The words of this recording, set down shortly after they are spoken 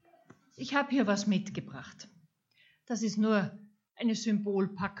Ich habe hier was mitgebracht. Das ist nur eine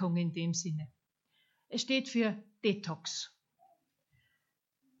Symbolpackung in dem Sinne. Es steht für Detox.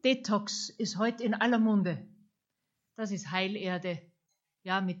 Detox ist heute in aller Munde. Das ist Heilerde.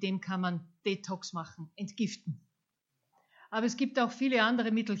 Ja, mit dem kann man Detox machen, entgiften. Aber es gibt auch viele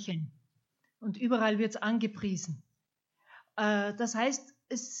andere Mittelchen. Und überall wird es angepriesen. Das heißt,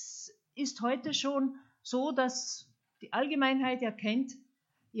 es ist heute schon so, dass die Allgemeinheit erkennt,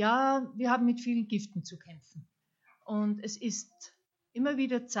 ja, wir haben mit vielen Giften zu kämpfen. Und es ist immer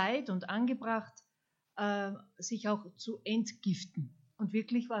wieder Zeit und angebracht, sich auch zu entgiften und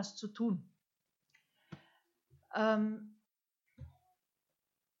wirklich was zu tun. Denn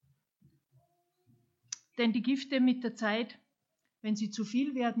die Gifte mit der Zeit, wenn sie zu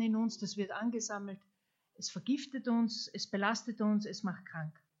viel werden in uns, das wird angesammelt, es vergiftet uns, es belastet uns, es macht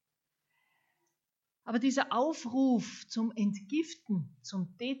krank. Aber dieser Aufruf zum Entgiften,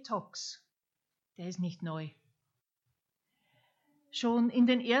 zum Detox, der ist nicht neu. Schon in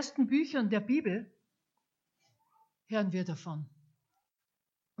den ersten Büchern der Bibel hören wir davon.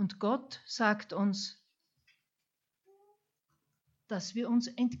 Und Gott sagt uns, dass wir uns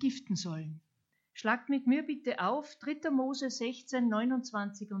entgiften sollen. Schlagt mit mir bitte auf 3. Mose 16,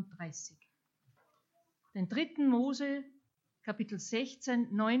 29 und 30. Den 3. Mose, Kapitel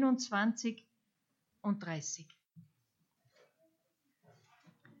 16, 29 und 30.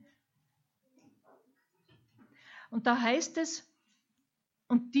 Und da heißt es,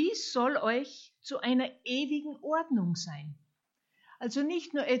 und dies soll euch zu einer ewigen Ordnung sein. Also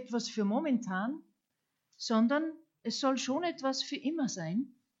nicht nur etwas für momentan, sondern es soll schon etwas für immer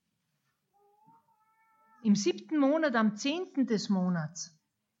sein. Im 7. Monat, am 10. des Monats,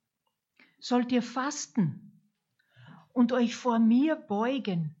 sollt ihr fasten und euch vor mir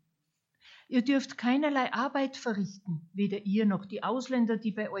beugen. Ihr dürft keinerlei Arbeit verrichten, weder ihr noch die Ausländer,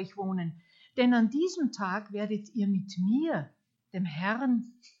 die bei euch wohnen. Denn an diesem Tag werdet ihr mit mir, dem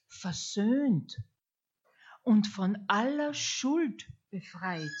Herrn, versöhnt und von aller Schuld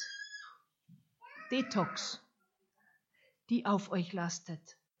befreit. Detox, die auf euch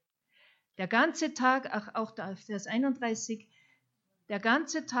lastet. Der ganze Tag, auch Vers 31, der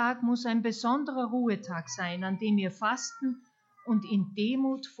ganze Tag muss ein besonderer Ruhetag sein, an dem ihr fasten und in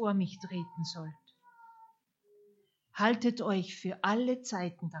Demut vor mich treten sollt. Haltet euch für alle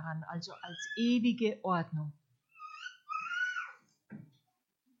Zeiten daran, also als ewige Ordnung.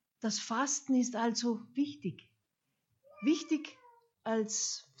 Das Fasten ist also wichtig. Wichtig,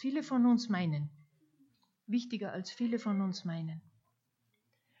 als viele von uns meinen. Wichtiger, als viele von uns meinen.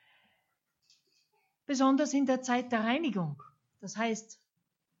 Besonders in der Zeit der Reinigung, das heißt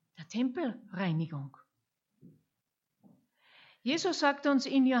der Tempelreinigung. Jesus sagt uns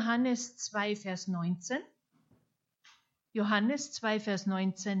in Johannes 2, Vers 19, Johannes 2, Vers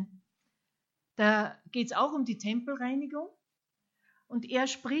 19, da geht es auch um die Tempelreinigung und er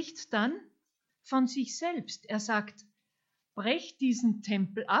spricht dann von sich selbst. Er sagt, brecht diesen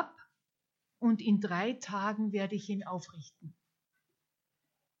Tempel ab und in 3 Tagen werde ich ihn aufrichten.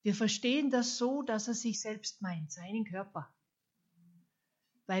 Wir verstehen das so, dass er sich selbst meint, seinen Körper,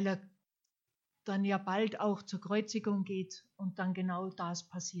 weil er dann ja bald auch zur Kreuzigung geht und dann genau das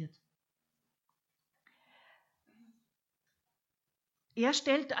passiert. Er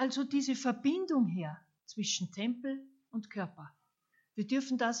stellt also diese Verbindung her zwischen Tempel und Körper. Wir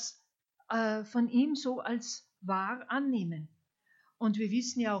dürfen das von ihm so als wahr annehmen. Und wir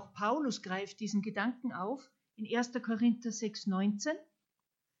wissen ja auch, Paulus greift diesen Gedanken auf in 1. Korinther 6, 19,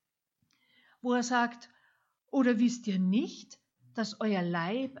 wo er sagt, oder wisst ihr nicht, dass euer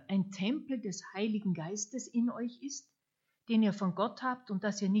Leib ein Tempel des Heiligen Geistes in euch ist, den ihr von Gott habt und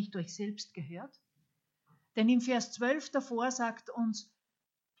dass ihr nicht euch selbst gehört? Denn im Vers 12 davor sagt uns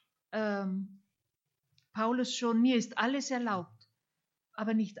Paulus schon, mir ist alles erlaubt,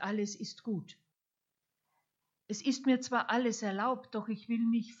 aber nicht alles ist gut. Es ist mir zwar alles erlaubt, doch ich will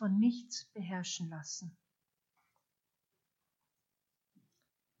mich von nichts beherrschen lassen.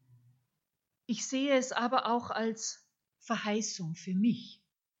 Ich sehe es aber auch als Verheißung für mich.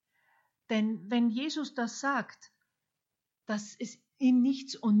 Denn wenn Jesus das sagt, dass es ihm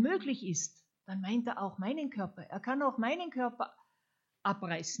nichts unmöglich ist, dann meint er auch meinen Körper. Er kann auch meinen Körper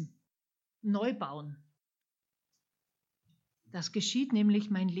abreißen, neu bauen. Das geschieht nämlich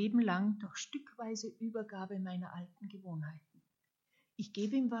mein Leben lang durch stückweise Übergabe meiner alten Gewohnheiten. Ich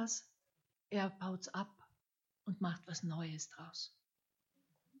gebe ihm was, er baut's ab und macht was Neues draus.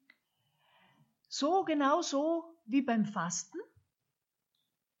 So genauso wie beim Fasten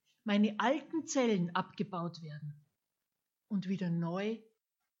meine alten Zellen abgebaut werden und wieder neu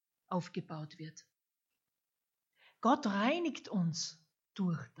aufgebaut wird. Gott reinigt uns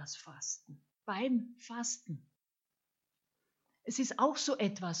durch das Fasten, beim Fasten. Es ist auch so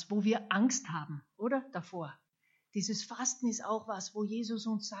etwas, wo wir Angst haben, oder? Davor. Dieses Fasten ist auch was, wo Jesus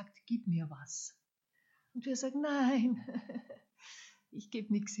uns sagt, gib mir was. Und wir sagen, nein, ich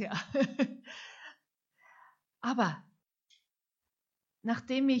gebe nichts her. Aber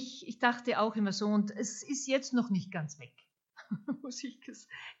nachdem ich dachte auch immer so, und es ist jetzt noch nicht ganz weg, muss ich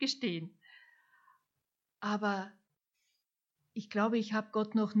gestehen. Aber ich glaube, ich habe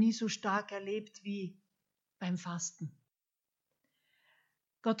Gott noch nie so stark erlebt wie beim Fasten.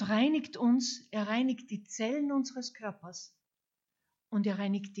 Gott reinigt uns, er reinigt die Zellen unseres Körpers und er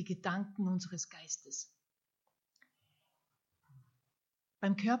reinigt die Gedanken unseres Geistes.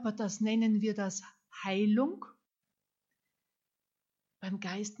 Beim Körper, das nennen wir das Heilung. Beim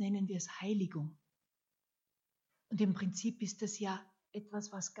Geist nennen wir es Heiligung. Und im Prinzip ist das ja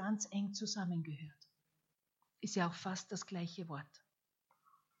etwas, was ganz eng zusammengehört. Ist ja auch fast das gleiche Wort.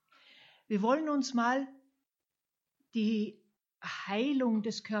 Wir wollen uns mal die Heilung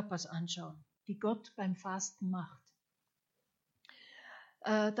des Körpers anschauen, die Gott beim Fasten macht.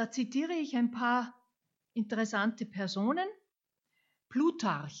 Da zitiere ich ein paar interessante Personen.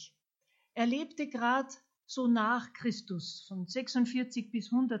 Plutarch, er lebte gerade so nach Christus, von 46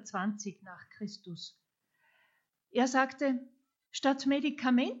 bis 120 nach Christus. Er sagte, statt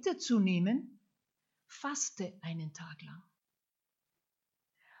Medikamente zu nehmen, faste einen Tag lang.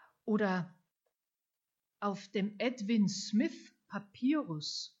 Oder auf dem Edwin Smith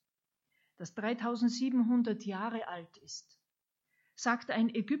Papyrus, das 3700 Jahre alt ist, sagt ein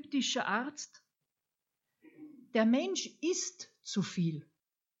ägyptischer Arzt, der Mensch isst zu viel.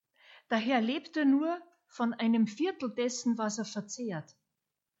 Daher lebt er nur von einem Viertel dessen, was er verzehrt.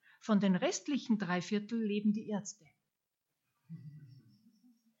 Von den restlichen 3/4 leben die Ärzte.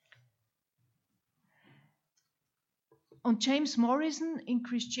 Und James Morrison in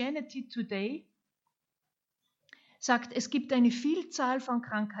Christianity Today sagt, es gibt eine Vielzahl von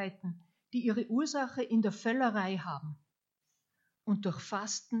Krankheiten, die ihre Ursache in der Völlerei haben und durch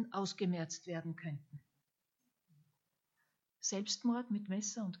Fasten ausgemerzt werden könnten. Selbstmord mit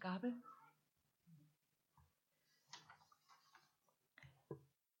Messer und Gabel.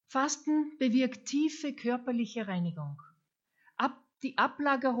 Fasten bewirkt tiefe körperliche Reinigung. Die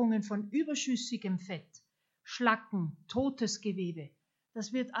Ablagerungen von überschüssigem Fett, Schlacken, totes Gewebe,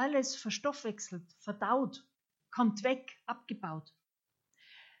 das wird alles verstoffwechselt, verdaut, kommt weg, abgebaut.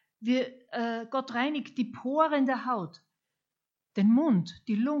 Gott reinigt die Poren der Haut, den Mund,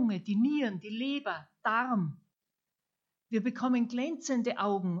 die Lunge, die Nieren, die Leber, Darm. Wir bekommen glänzende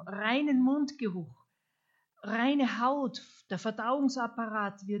Augen, reinen Mundgeruch, reine Haut, der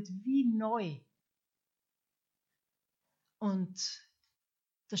Verdauungsapparat wird wie neu. Und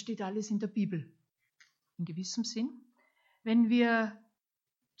das steht alles in der Bibel, in gewissem Sinn. Wenn wir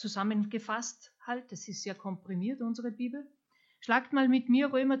zusammengefasst halt, das ist sehr komprimiert, unsere Bibel, schlagt mal mit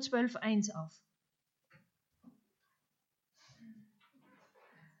mir Römer 12,1 auf.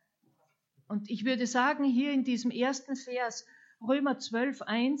 Und ich würde sagen, hier in diesem ersten Vers, Römer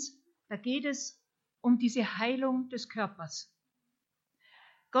 12,1, da geht es um diese Heilung des Körpers.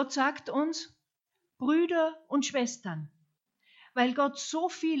 Gott sagt uns, Brüder und Schwestern, weil Gott so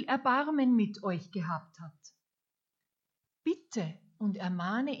viel Erbarmen mit euch gehabt hat, bitte und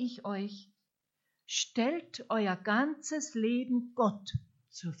ermahne ich euch, stellt euer ganzes Leben Gott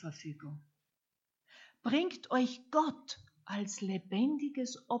zur Verfügung. Bringt euch Gott als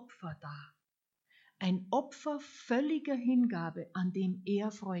lebendiges Opfer dar. Ein Opfer völliger Hingabe, an dem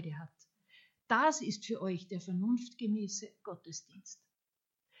er Freude hat. Das ist für euch der vernunftgemäße Gottesdienst.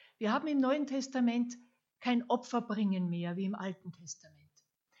 Wir haben im Neuen Testament kein Opferbringen mehr wie im Alten Testament.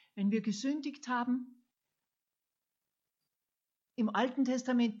 Wenn wir gesündigt haben, im Alten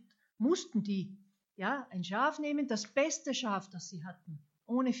Testament mussten die ein Schaf nehmen, das beste Schaf, das sie hatten,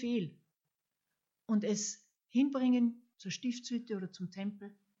 ohne Fehl, und es hinbringen zur Stiftshütte oder zum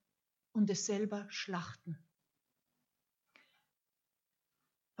Tempel und es selber schlachten.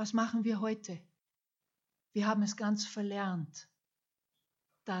 Was machen wir heute? Wir haben es ganz verlernt,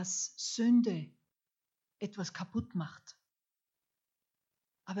 dass Sünde etwas kaputt macht.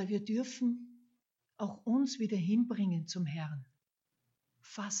 Aber wir dürfen auch uns wieder hinbringen zum Herrn.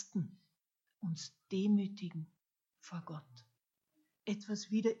 Fasten, uns demütigen vor Gott. Etwas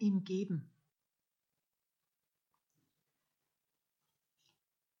wieder ihm geben.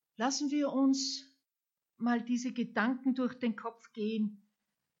 Lassen wir uns mal diese Gedanken durch den Kopf gehen,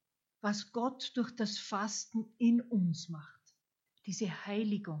 was Gott durch das Fasten in uns macht. Diese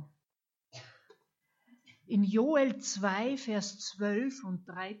Heiligung. In Joel 2, Vers 12 und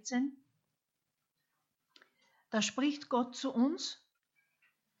 13, da spricht Gott zu uns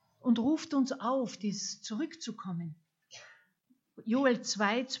und ruft uns auf, dies zurückzukommen. Joel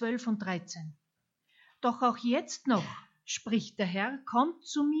 2, 12 und 13. Doch auch jetzt noch, spricht der Herr, kommt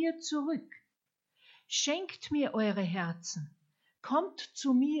zu mir zurück. Schenkt mir eure Herzen. Kommt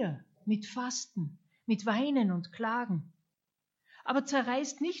zu mir mit Fasten, mit Weinen und Klagen. Aber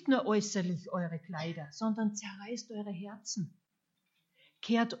zerreißt nicht nur äußerlich eure Kleider, sondern zerreißt eure Herzen.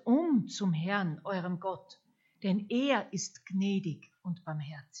 Kehrt um zum Herrn, eurem Gott, denn er ist gnädig und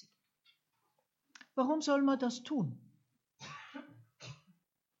barmherzig. Warum soll man das tun?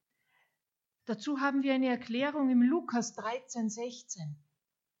 Dazu haben wir eine Erklärung im Lukas 13, 16.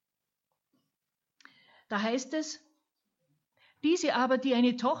 Da heißt es, diese aber, die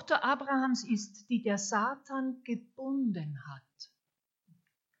eine Tochter Abrahams ist, die der Satan gebunden hat.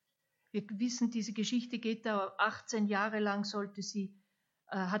 Wir wissen, diese Geschichte geht da 18 Jahre lang,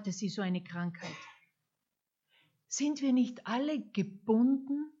 hatte sie so eine Krankheit. Sind wir nicht alle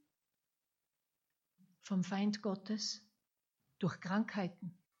gebunden vom Feind Gottes durch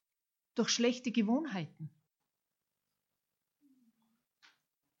Krankheiten, durch schlechte Gewohnheiten?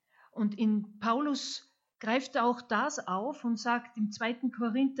 Und in Paulus greift auch das auf und sagt im 2.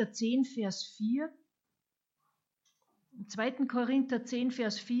 Korinther 10, Vers 4, im 2. Korinther 10,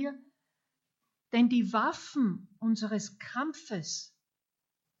 Vers 4, denn die Waffen unseres Kampfes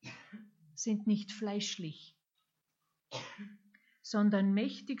sind nicht fleischlich, sondern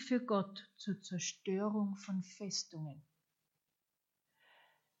mächtig für Gott zur Zerstörung von Festungen.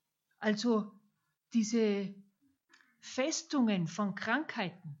 Also diese Festungen von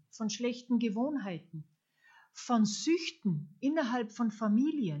Krankheiten, von schlechten Gewohnheiten, von Süchten innerhalb von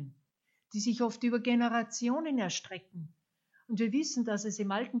Familien, die sich oft über Generationen erstrecken. Und wir wissen, dass es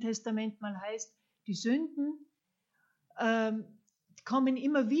im Alten Testament mal heißt, die Sünden kommen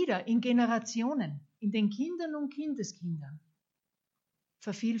immer wieder in Generationen, in den Kindern und Kindeskindern.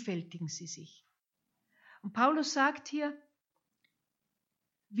 Vervielfältigen sie sich. Und Paulus sagt hier,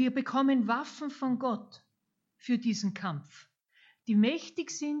 wir bekommen Waffen von Gott für diesen Kampf, die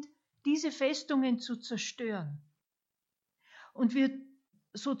mächtig sind, diese Festungen zu zerstören. Und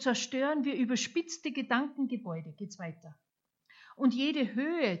so zerstören wir überspitzte Gedankengebäude, geht's weiter. Und jede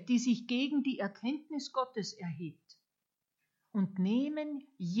Höhe, die sich gegen die Erkenntnis Gottes erhebt. Und nehmen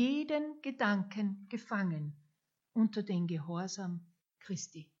jeden Gedanken gefangen unter den Gehorsam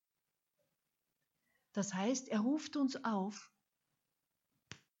Christi. Das heißt, er ruft uns auf,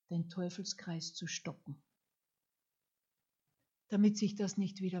 den Teufelskreis zu stoppen, damit sich das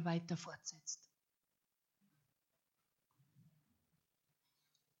nicht wieder weiter fortsetzt.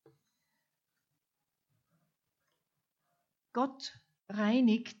 Gott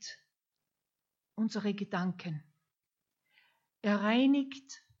reinigt unsere Gedanken. Er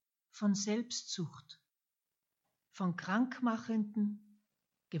reinigt von Selbstsucht, von krankmachenden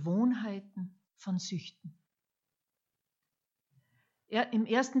Gewohnheiten, von Süchten. Im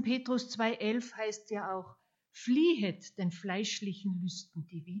 1. Petrus 2,11 heißt ja auch, fliehet den fleischlichen Lüsten,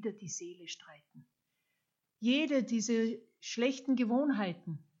 die wider die Seele streiten. Jede dieser schlechten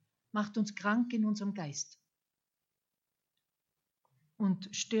Gewohnheiten macht uns krank in unserem Geist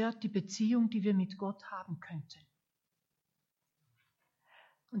und stört die Beziehung, die wir mit Gott haben könnten.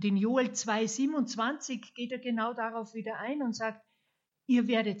 Und in Joel 2,27 geht er genau darauf wieder ein und sagt, ihr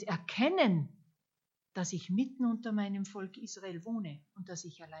werdet erkennen, dass ich mitten unter meinem Volk Israel wohne und dass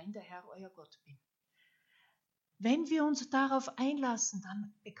ich allein der Herr, euer Gott bin. Wenn wir uns darauf einlassen,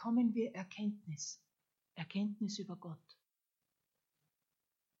 dann bekommen wir Erkenntnis über Gott.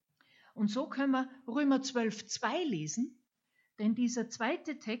 Und so können wir Römer 12,2 lesen, denn dieser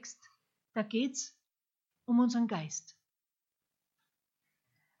zweite Text, da geht es um unseren Geist.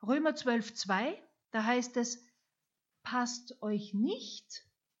 Römer 12,2, da heißt es, passt euch nicht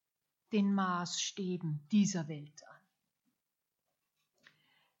den Maßstäben dieser Welt an.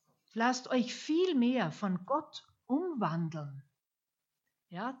 Lasst euch viel mehr von Gott umwandeln.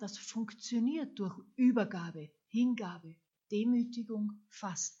 Ja, das funktioniert durch Übergabe, Hingabe, Demütigung,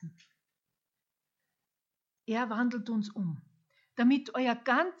 Fasten. Er wandelt uns um, damit euer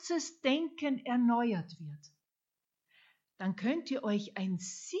ganzes Denken erneuert wird. Dann könnt ihr euch ein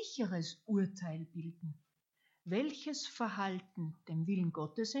sicheres Urteil bilden, welches Verhalten dem Willen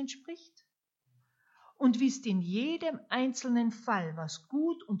Gottes entspricht und wisst in jedem einzelnen Fall, was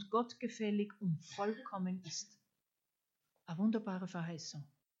gut und gottgefällig und vollkommen ist. Eine wunderbare Verheißung.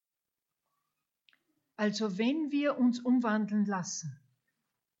 Also wenn wir uns umwandeln lassen,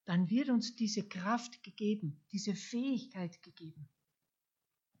 dann wird uns diese Kraft gegeben, diese Fähigkeit gegeben.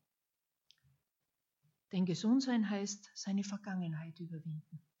 Denn gesund sein heißt, seine Vergangenheit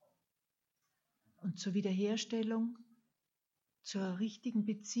überwinden. Und zur Wiederherstellung zur richtigen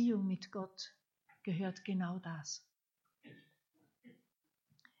Beziehung mit Gott gehört genau das.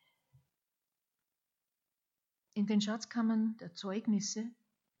 In den Schatzkammern der Zeugnisse,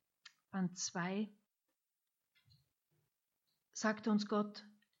 Band 2, sagt uns Gott,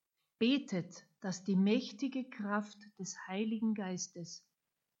 betet, dass die mächtige Kraft des Heiligen Geistes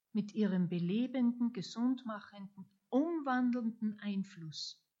mit ihrem belebenden, gesundmachenden, umwandelnden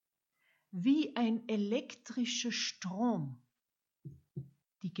Einfluss wie ein elektrischer Strom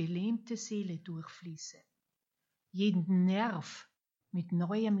die gelähmte Seele durchfließe, jeden Nerv mit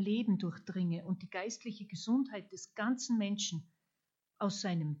neuem Leben durchdringe und die geistliche Gesundheit des ganzen Menschen aus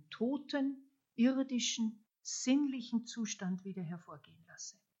seinem toten, irdischen, sinnlichen Zustand wieder hervorgehen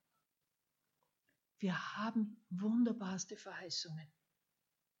lasse. Wir haben wunderbarste Verheißungen.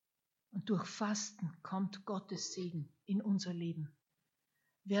 Und durch Fasten kommt Gottes Segen in unser Leben.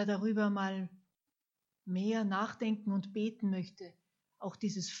 Wer darüber mal mehr nachdenken und beten möchte, auch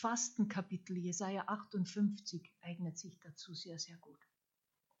dieses Fastenkapitel, Jesaja 58, eignet sich dazu sehr, sehr gut.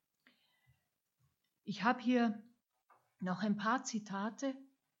 Ich habe hier noch ein paar Zitate,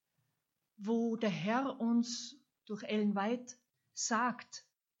 wo der Herr uns durch Ellen White sagt,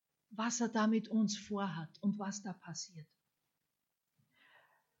 was er da mit uns vorhat und was da passiert.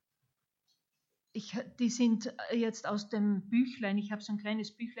 Die sind jetzt aus dem Büchlein, ich habe so ein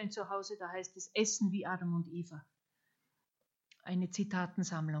kleines Büchlein zu Hause, da heißt es Essen wie Adam und Eva. Eine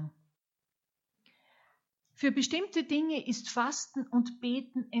Zitatensammlung. Für bestimmte Dinge ist Fasten und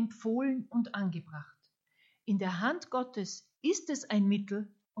Beten empfohlen und angebracht. In der Hand Gottes ist es ein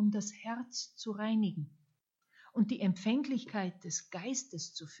Mittel, um das Herz zu reinigen und die Empfänglichkeit des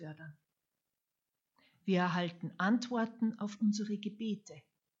Geistes zu fördern. Wir erhalten Antworten auf unsere Gebete,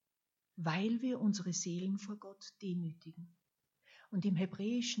 weil wir unsere Seelen vor Gott demütigen. Und im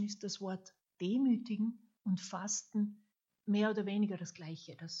Hebräischen ist das Wort demütigen und Fasten mehr oder weniger das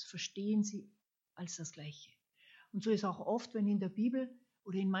Gleiche. Das verstehen Sie als das Gleiche. Und so ist auch oft, wenn in der Bibel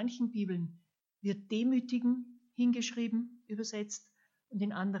oder in manchen Bibeln wird demütigen hingeschrieben, übersetzt, und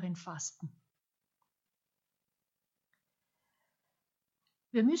in anderen Fasten.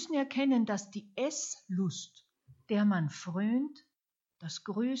 Wir müssen erkennen, dass die Esslust, der man frönt, das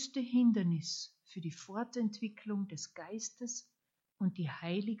größte Hindernis für die Fortentwicklung des Geistes und die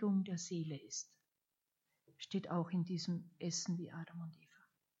Heiligung der Seele ist. Steht auch in diesem Essen wie Adam und Eva.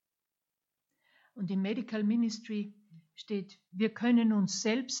 Und im Medical Ministry steht, wir können uns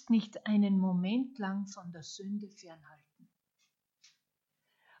selbst nicht einen Moment lang von der Sünde fernhalten.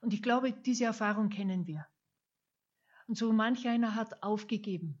 Und ich glaube, diese Erfahrung kennen wir. Und so manch einer hat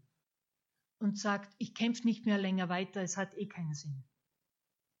aufgegeben und sagt, ich kämpfe nicht mehr länger weiter, es hat eh keinen Sinn.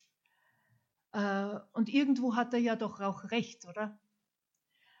 Und irgendwo hat er ja doch auch recht, oder?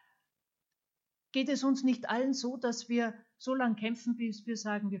 Geht es uns nicht allen so, dass wir so lange kämpfen, bis wir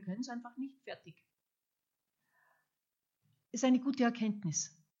sagen, wir können es einfach nicht, fertig? Ist eine gute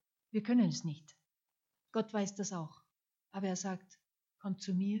Erkenntnis. Wir können es nicht. Gott weiß das auch. Aber er sagt, komm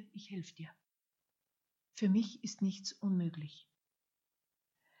zu mir, ich helfe dir. Für mich ist nichts unmöglich.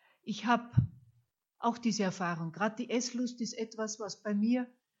 Ich habe auch diese Erfahrung. Gerade die Esslust ist etwas, was bei mir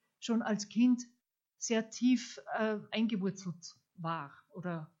schon als Kind sehr tief eingewurzelt war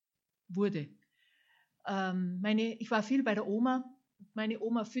oder wurde. Ich war viel bei der Oma. Meine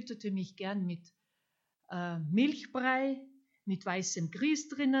Oma fütterte mich gern mit Milchbrei, mit weißem Grieß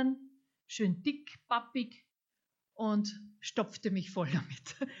drinnen, schön dick, pappig und stopfte mich voll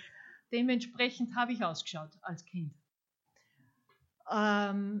damit. Dementsprechend habe ich ausgeschaut als Kind.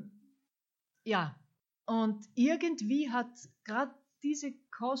 Ja, und irgendwie hat gerade diese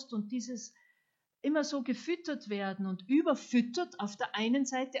Kost und dieses immer so gefüttert werden und überfüttert auf der einen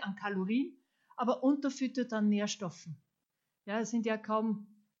Seite an Kalorien, aber unterfüttert an Nährstoffen. Ja, es sind ja kaum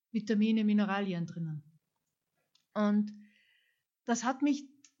Vitamine, Mineralien drinnen. Und das hat mich,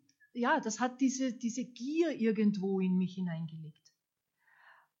 ja, das hat diese Gier irgendwo in mich hineingelegt.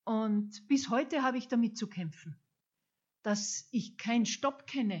 Und bis heute habe ich damit zu kämpfen, dass ich keinen Stopp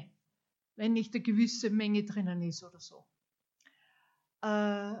kenne, wenn nicht eine gewisse Menge drinnen ist oder so.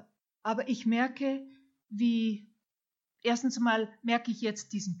 Aber ich merke, erstens einmal merke ich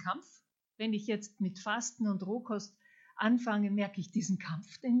jetzt diesen Kampf. Wenn ich jetzt mit Fasten und Rohkost anfange, merke ich diesen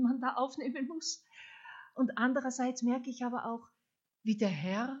Kampf, den man da aufnehmen muss. Und andererseits merke ich aber auch, wie der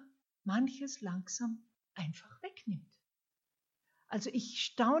Herr manches langsam einfach wegnimmt. Also ich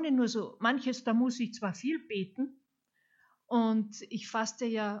staune nur so, manches, da muss ich zwar viel beten und ich faste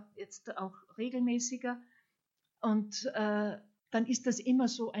ja jetzt auch regelmäßiger und dann ist das immer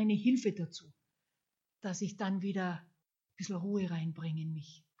so eine Hilfe dazu, dass ich dann wieder ein bisschen Ruhe reinbringe in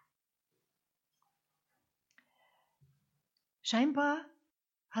mich. Scheinbar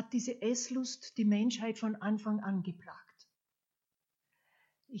hat diese Esslust die Menschheit von Anfang an geplagt.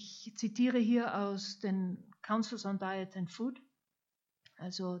 Ich zitiere hier aus den Councils on Diet and Food,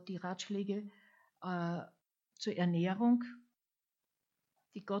 also die Ratschläge zur Ernährung,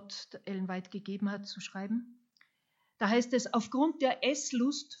 die Gott Ellen White gegeben hat, zu schreiben. Da heißt es, aufgrund der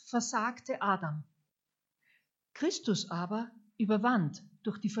Esslust versagte Adam. Christus aber überwand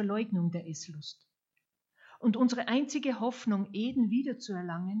durch die Verleugnung der Esslust. Und unsere einzige Hoffnung, Eden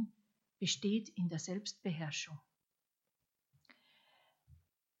wiederzuerlangen, besteht in der Selbstbeherrschung.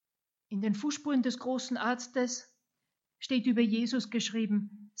 In den Fußspuren des großen Arztes steht über Jesus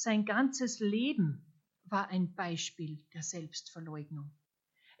geschrieben, sein ganzes Leben war ein Beispiel der Selbstverleugnung.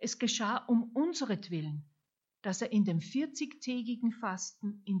 Es geschah um unseretwillen, dass er in dem 40-tägigen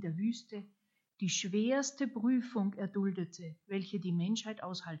Fasten in der Wüste die schwerste Prüfung erduldete, welche die Menschheit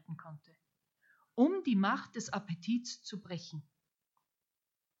aushalten konnte, um die Macht des Appetits zu brechen.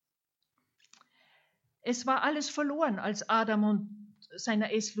 Es war alles verloren, als Adam und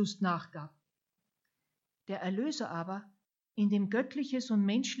seiner Esslust nachgab. Der Erlöser aber, in dem Göttliches und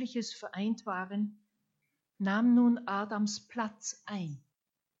Menschliches vereint waren, nahm nun Adams Platz ein.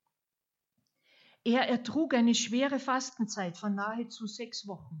 Er ertrug eine schwere Fastenzeit von nahezu 6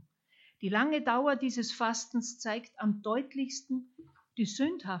 Wochen. Die lange Dauer dieses Fastens zeigt am deutlichsten die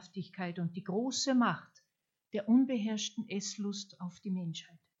Sündhaftigkeit und die große Macht der unbeherrschten Esslust auf die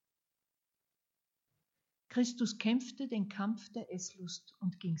Menschheit. Christus kämpfte den Kampf der Esslust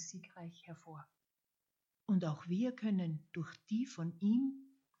und ging siegreich hervor. Und auch wir können durch die von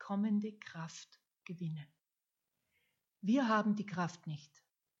ihm kommende Kraft gewinnen. Wir haben die Kraft nicht,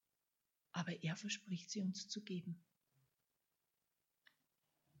 aber er verspricht sie uns zu geben.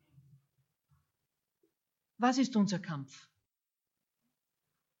 Was ist unser Kampf?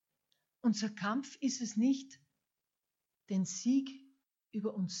 Unser Kampf ist es nicht, den Sieg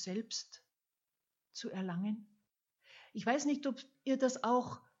über uns selbst zu erlangen. Ich weiß nicht, ob ihr das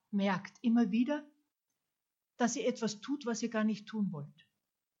auch merkt, immer wieder, dass ihr etwas tut, was ihr gar nicht tun wollt.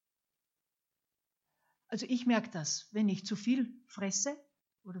 Also ich merke das, wenn ich zu viel fresse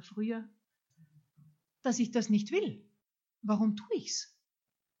oder früher, dass ich das nicht will. Warum tue ich's?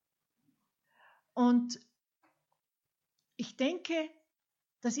 Und ich denke,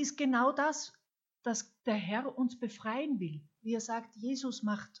 das ist genau das, dass der Herr uns befreien will. Wie er sagt, Jesus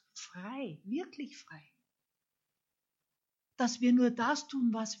macht frei, wirklich frei. Dass wir nur das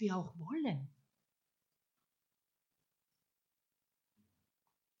tun, was wir auch wollen.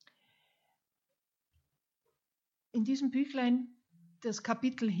 In diesem Büchlein, das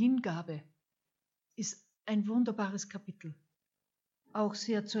Kapitel Hingabe, ist ein wunderbares Kapitel. Auch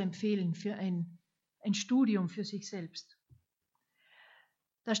sehr zu empfehlen für ein Studium für sich selbst.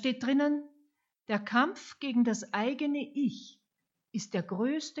 Da steht drinnen, der Kampf gegen das eigene Ich ist der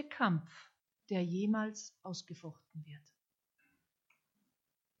größte Kampf, der jemals ausgefochten wird.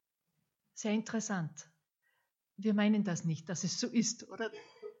 Sehr interessant. Wir meinen das nicht, dass es so ist, oder?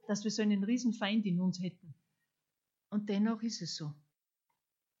 Dass wir so einen Riesenfeind in uns hätten. Und dennoch ist es so.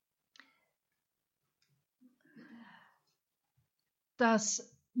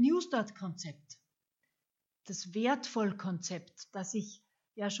 Das New Start-Konzept, das Wertvoll-Konzept, das ich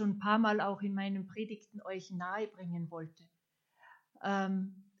ja schon ein paar Mal auch in meinen Predigten euch nahebringen wollte.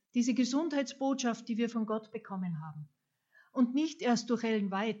 Diese Gesundheitsbotschaft, die wir von Gott bekommen haben. Und nicht erst durch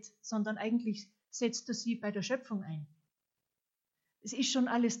Ellen White, sondern eigentlich setzt er sie bei der Schöpfung ein. Es ist schon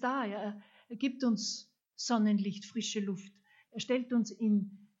alles da. Ja. Er gibt uns Sonnenlicht, frische Luft. Er stellt uns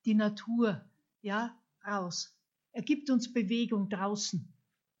in die Natur, ja, raus. Er gibt uns Bewegung draußen.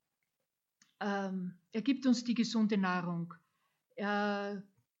 Er gibt uns die gesunde Nahrung. Er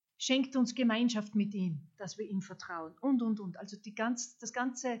schenkt uns Gemeinschaft mit ihm, dass wir ihm vertrauen und. Also das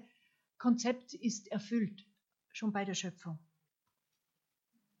ganze Konzept ist erfüllt, schon bei der Schöpfung.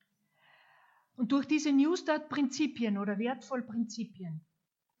 Und durch diese New Start-Prinzipien oder Wertvoll-Prinzipien,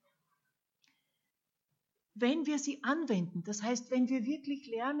 wenn wir sie anwenden, das heißt, wenn wir wirklich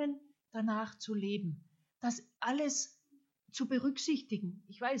lernen, danach zu leben, das alles zu berücksichtigen.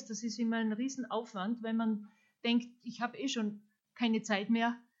 Ich weiß, das ist immer ein Riesenaufwand, wenn man denkt, ich habe schon keine Zeit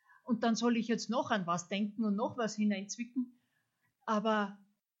mehr und dann soll ich jetzt noch an was denken und noch was hineinzwicken. Aber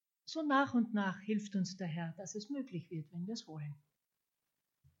so nach und nach hilft uns der Herr, dass es möglich wird, wenn wir es wollen.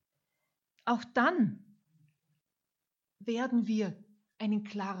 Auch dann werden wir einen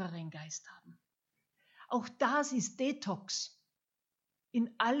klareren Geist haben. Auch das ist Detox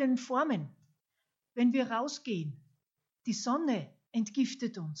in allen Formen. Wenn wir rausgehen, die Sonne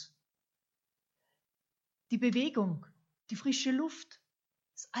entgiftet uns. Die Bewegung, die frische Luft,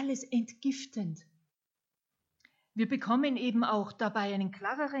 ist alles entgiftend. Wir bekommen eben auch dabei einen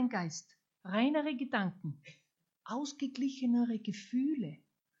klareren Geist, reinere Gedanken, ausgeglichenere Gefühle.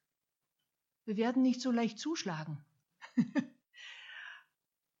 Wir werden nicht so leicht zuschlagen.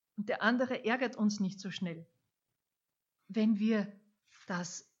 Und der andere ärgert uns nicht so schnell, wenn wir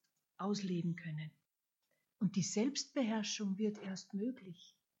das ausleben können. Und die Selbstbeherrschung wird erst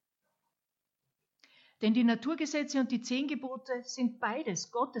möglich. Denn die Naturgesetze und die 10 Gebote sind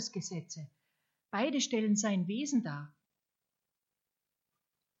beides Gottes Gesetze. Beide stellen sein Wesen dar.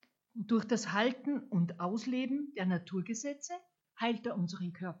 Und durch das Halten und Ausleben der Naturgesetze heilt er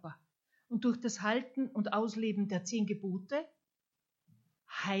unseren Körper. Und durch das Halten und Ausleben der 10 Gebote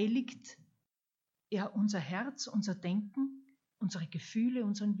heiligt er unser Herz, unser Denken, unsere Gefühle,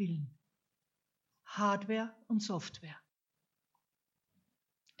 unseren Willen. Hardware und Software.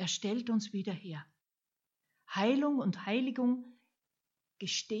 Er stellt uns wieder her. Heilung und Heiligung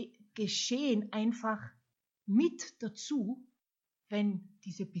geschehen einfach mit dazu, wenn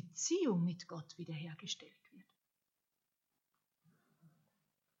diese Beziehung mit Gott wiederhergestellt wird.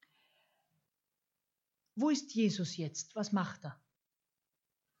 Wo ist Jesus jetzt? Was macht er?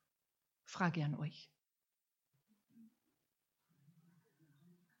 Frage an euch.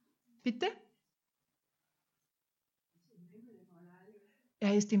 Bitte?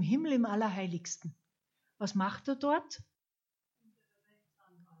 Er ist im Himmel im Allerheiligsten. Was macht er dort?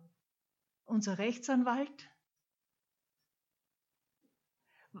 Unser Rechtsanwalt.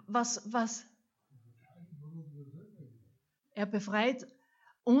 Was? Er befreit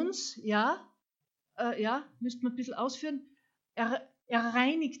uns, ja, müsste man ein bisschen ausführen. Er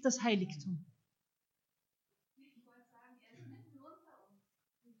reinigt das Heiligtum.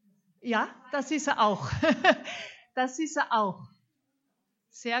 Ja, das ist er auch. Das ist er auch.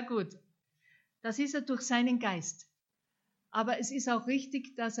 Sehr gut. Das ist er durch seinen Geist. Aber es ist auch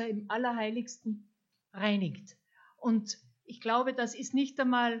richtig, dass er im Allerheiligsten reinigt. Und ich glaube, das sind nicht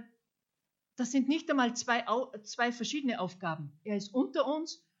einmal zwei verschiedene Aufgaben. Er ist unter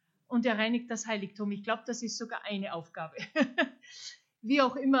uns und er reinigt das Heiligtum. Ich glaube, das ist sogar eine Aufgabe. Wie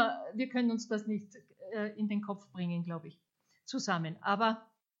auch immer, wir können uns das nicht in den Kopf bringen, glaube ich, zusammen. Aber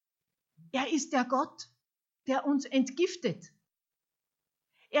er ist der Gott, der uns entgiftet.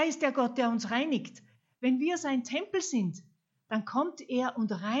 Er ist der Gott, der uns reinigt. Wenn wir sein Tempel sind, dann kommt er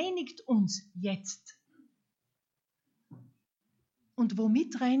und reinigt uns jetzt. Und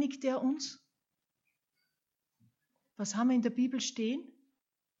womit reinigt er uns? Was haben wir in der Bibel stehen?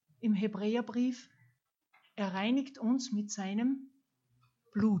 Im Hebräerbrief. Er reinigt uns mit seinem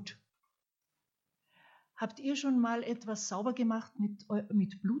Blut. Habt ihr schon mal etwas sauber gemacht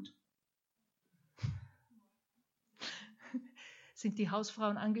mit Blut? Sind die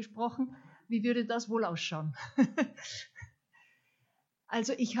Hausfrauen angesprochen? Wie würde das wohl ausschauen?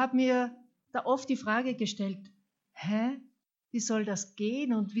 Also ich habe mir da oft die Frage gestellt, wie soll das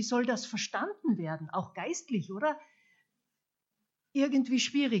gehen und wie soll das verstanden werden? Auch geistlich, oder? Irgendwie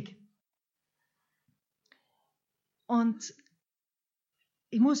schwierig. Und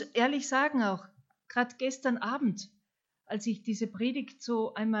ich muss ehrlich sagen auch, gerade gestern Abend, als ich diese Predigt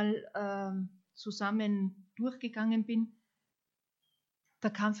so einmal zusammen durchgegangen bin, da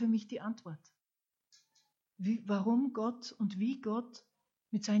kam für mich die Antwort. Warum Gott und wie Gott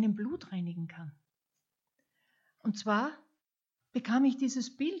mit seinem Blut reinigen kann. Und zwar bekam ich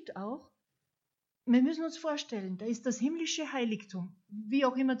dieses Bild auch. Wir müssen uns vorstellen, da ist das himmlische Heiligtum, wie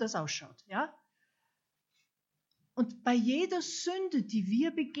auch immer das ausschaut, ja? Und bei jeder Sünde, die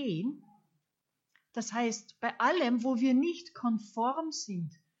wir begehen, das heißt, bei allem, wo wir nicht konform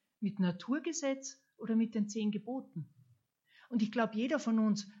sind mit Naturgesetz oder mit den 10 Geboten. Und ich glaube, jeder von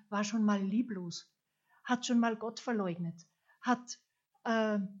uns war schon mal lieblos, hat schon mal Gott verleugnet, hat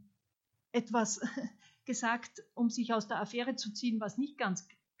etwas gesagt, um sich aus der Affäre zu ziehen, was nicht ganz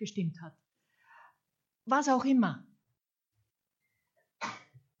gestimmt hat. Was auch immer.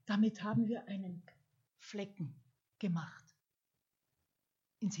 Damit haben wir einen Flecken gemacht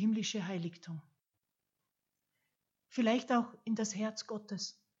ins himmlische Heiligtum. Vielleicht auch in das Herz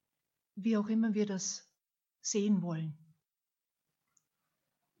Gottes, wie auch immer wir das sehen wollen.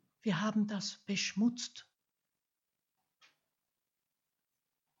 Wir haben das beschmutzt.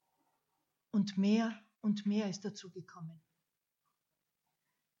 Und mehr ist dazu gekommen.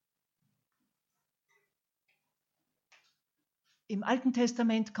 Im Alten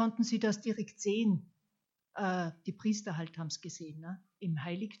Testament konnten sie das direkt sehen. Die Priester halt haben es gesehen, ne? Im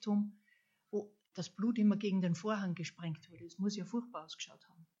Heiligtum, wo das Blut immer gegen den Vorhang gesprengt wurde. Es muss ja furchtbar ausgeschaut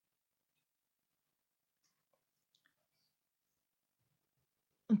haben.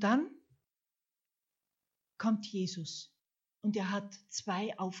 Und dann kommt Jesus und er hat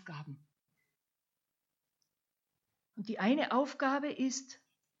 2 Aufgaben. Und die eine Aufgabe ist,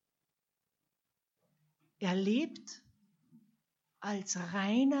 er lebt als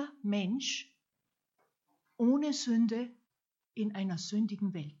reiner Mensch ohne Sünde in einer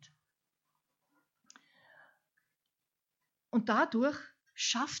sündigen Welt. Und dadurch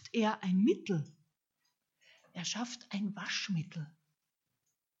schafft er ein Mittel. Er schafft ein Waschmittel.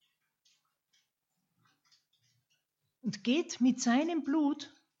 Und geht mit seinem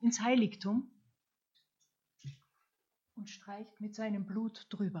Blut ins Heiligtum und streicht mit seinem Blut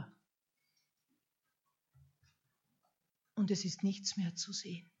drüber. Und es ist nichts mehr zu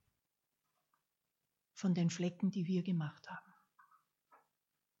sehen von den Flecken, die wir gemacht haben.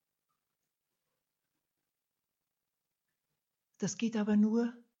 Das geht aber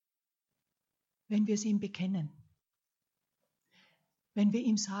nur, wenn wir es ihm bekennen. Wenn wir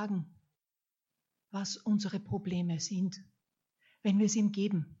ihm sagen, was unsere Probleme sind. Wenn wir es ihm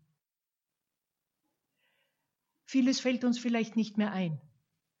geben. Vieles fällt uns vielleicht nicht mehr ein.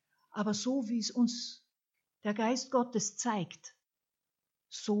 Aber so wie es uns der Geist Gottes zeigt,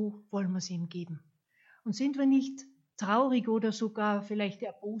 so wollen wir es ihm geben. Und sind wir nicht traurig oder sogar vielleicht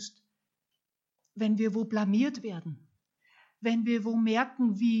erbost, wenn wir wo blamiert werden, wenn wir wo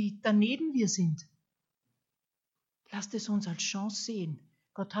merken, wie daneben wir sind? Lasst es uns als Chance sehen.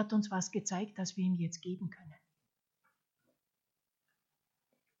 Gott hat uns was gezeigt, das wir ihm jetzt geben können.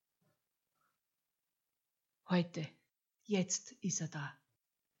 Heute, jetzt ist er da.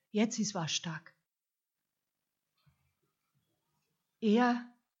 Jetzt ist Waschtag. Er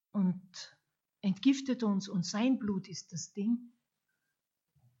entgiftet uns und sein Blut ist das Ding,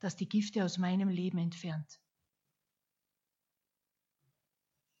 das die Gifte aus meinem Leben entfernt.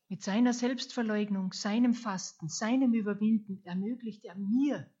 Mit seiner Selbstverleugnung, seinem Fasten, seinem Überwinden ermöglicht er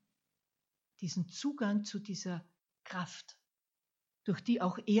mir diesen Zugang zu dieser Kraft, durch die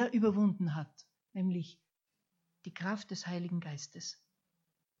auch er überwunden hat, nämlich die Kraft des Heiligen Geistes.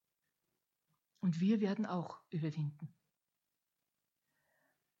 Und wir werden auch überwinden.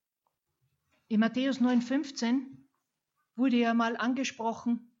 In Matthäus 9,15 wurde ja mal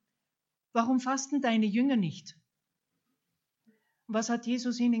angesprochen, warum fasten deine Jünger nicht? Und was hat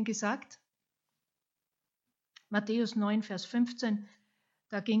Jesus ihnen gesagt? Matthäus 9, Vers 15,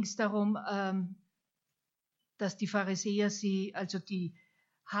 da ging es darum, dass die Pharisäer die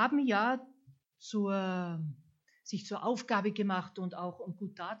haben ja sich zur Aufgabe gemacht und auch um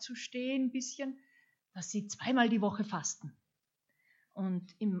gut dazustehen ein bisschen, dass sie zweimal die Woche fasten.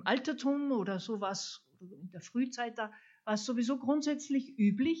 Und im Altertum oder sowas, in der Frühzeit, da war es sowieso grundsätzlich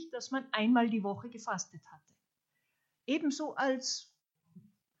üblich, dass man einmal die Woche gefastet hatte. Ebenso als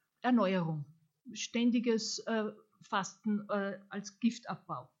Erneuerung, ständiges Fasten als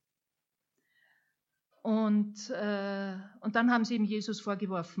Giftabbau. Und dann haben sie ihm Jesus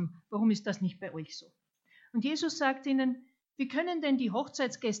vorgeworfen, warum ist das nicht bei euch so? Und Jesus sagt ihnen, wie können denn die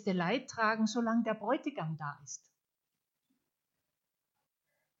Hochzeitsgäste Leid tragen, solange der Bräutigam da ist?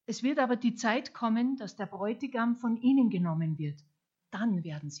 Es wird aber die Zeit kommen, dass der Bräutigam von ihnen genommen wird. Dann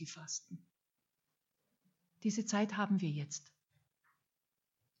werden sie fasten. Diese Zeit haben wir jetzt.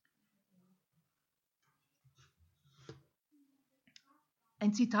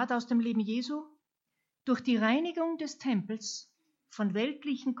 Ein Zitat aus dem Leben Jesu. Durch die Reinigung des Tempels von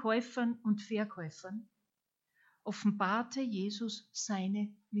weltlichen Käufern und Verkäufern offenbarte Jesus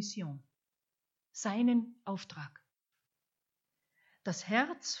seine Mission, seinen Auftrag. Das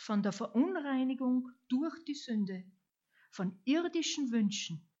Herz von der Verunreinigung durch die Sünde, von irdischen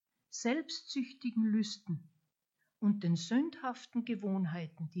Wünschen, selbstsüchtigen Lüsten und den sündhaften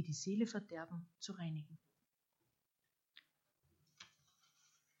Gewohnheiten, die die Seele verderben, zu reinigen.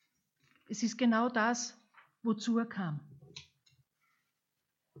 Es ist genau das, wozu er kam.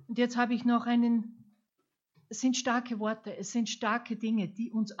 Und jetzt habe ich noch es sind starke Worte, es sind starke Dinge,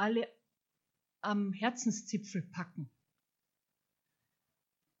 die uns alle am Herzenszipfel packen.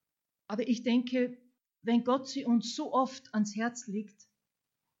 Aber ich denke, wenn Gott sie uns so oft ans Herz legt,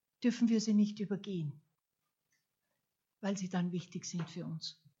 dürfen wir sie nicht übergehen, weil sie dann wichtig sind für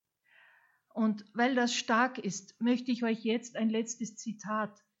uns. Und weil das stark ist, möchte ich euch jetzt ein letztes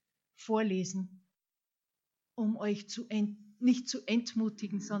Zitat vorlesen, um euch nicht zu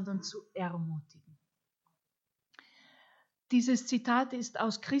entmutigen, sondern zu ermutigen. Dieses Zitat ist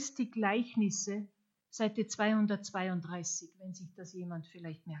aus Christi Gleichnisse, Seite 232, wenn sich das jemand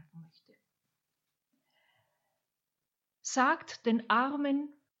vielleicht merken möchte. Sagt den armen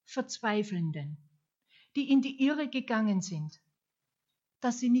Verzweifelnden, die in die Irre gegangen sind,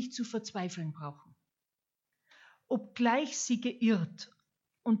 dass sie nicht zu verzweifeln brauchen. Obgleich sie geirrt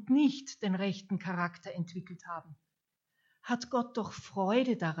und nicht den rechten Charakter entwickelt haben, hat Gott doch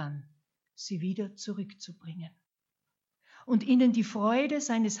Freude daran, sie wieder zurückzubringen. und ihnen die Freude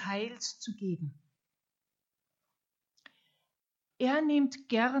seines Heils zu geben. Er nimmt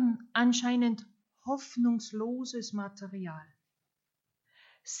gern anscheinend hoffnungsloses Material,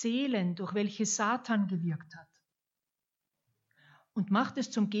 Seelen, durch welche Satan gewirkt hat, und macht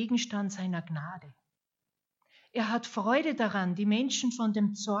es zum Gegenstand seiner Gnade. Er hat Freude daran, die Menschen von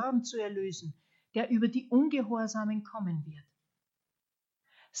dem Zorn zu erlösen, der über die Ungehorsamen kommen wird.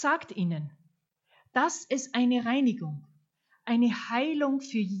 Sagt ihnen, dass es eine Reinigung, eine Heilung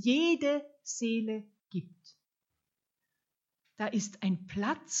für jede Seele gibt. Da ist ein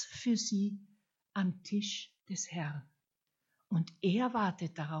Platz für sie am Tisch des Herrn. Und er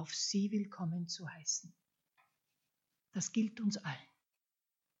wartet darauf, sie willkommen zu heißen. Das gilt uns allen.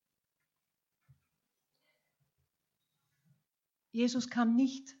 Jesus kam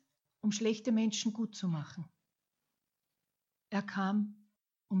nicht, um schlechte Menschen gut zu machen. Er kam,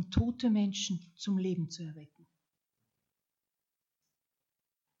 um tote Menschen zum Leben zu erwecken.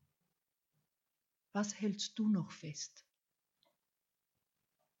 Was hältst du noch fest?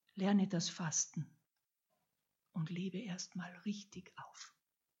 Lerne das Fasten und lebe erstmal richtig auf.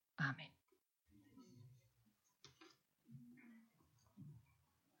 Amen.